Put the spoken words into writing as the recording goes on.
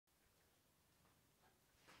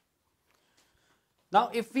Now,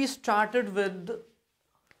 if we started with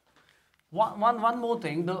one more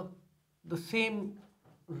thing, the same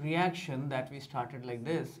reaction that we started like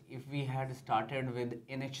this, if we had started with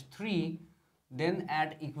NH3, then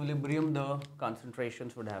at equilibrium the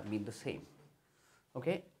concentrations would have been the same.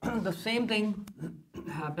 Okay, the same thing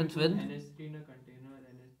happens with NH3 in a container,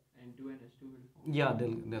 N2 and H2 will form. Yeah,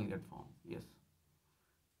 they'll get formed. Yes,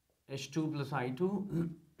 H2 plus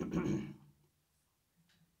I2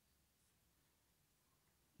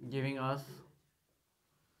 giving us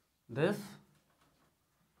this.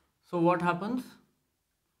 So what happens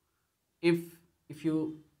if if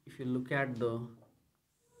you look at the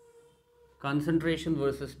concentration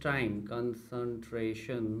versus time,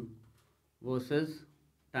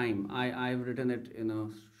 I've written it in a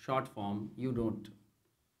short form, you don't.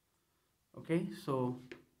 Okay, so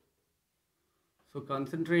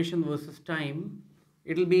concentration versus time,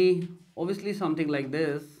 it'll be obviously something like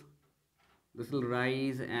this. This will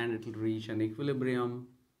rise and it will reach an equilibrium,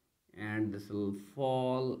 and this will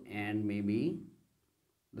fall, and maybe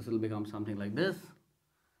this will become something like this.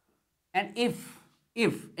 And if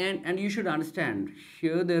and you should understand,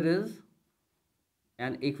 here there is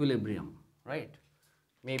an equilibrium, right?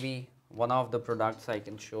 Maybe one of the products I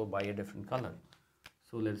can show by a different color.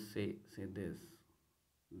 So let's say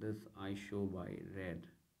this I show by red.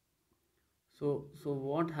 So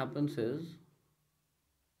what happens is,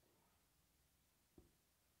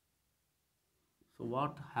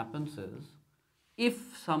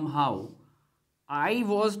 if somehow I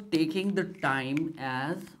was taking the time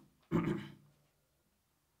as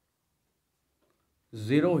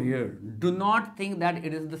 0 here, do not think that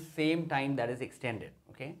it is the same time that is extended.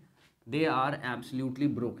 Okay, they are absolutely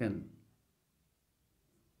broken.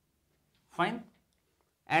 Fine,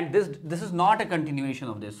 and this is not a continuation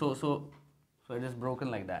of this. So it is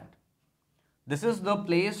broken like that. This is the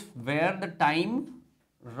place where the time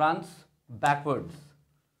runs backwards,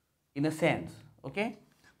 in a sense. Okay,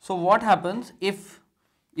 so what happens if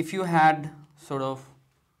you had sort of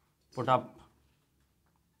put up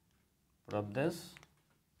this,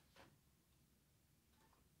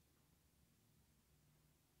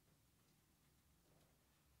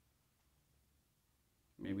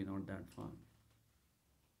 maybe not that far,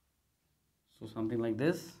 so something like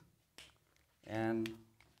this, and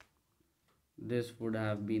this would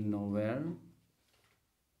have been nowhere.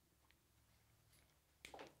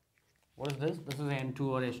 What is this? This is N2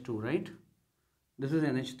 or H2, right? This is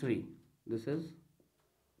NH3. This is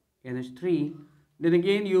NH3. Then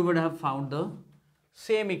again you would have found the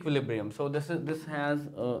same equilibrium. So this is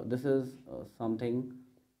something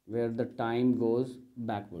where the time goes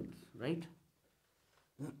backwards, right?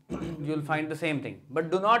 You'll find the same thing,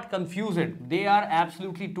 but do not confuse it. They are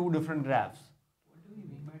absolutely two different graphs. What do we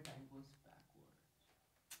mean by time goes backward?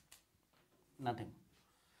 Nothing.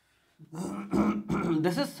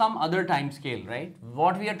 This is some other time scale, right?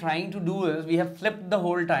 What we are trying to do is we have flipped the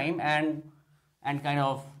whole time and kind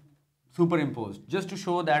of superimposed, just to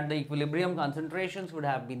show that the equilibrium concentrations would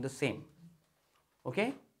have been the same.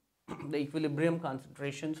 Okay, the equilibrium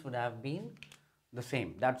concentrations would have been the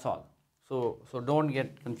same. That's all. So don't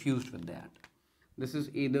get confused with that. This is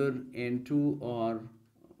either N2 or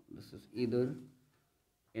this is either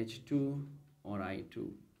H2 or I2.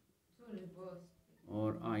 So reverse.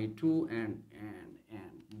 Or I2 and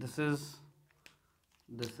this is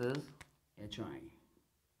HI.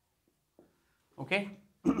 Okay.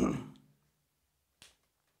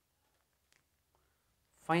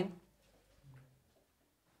 Fine.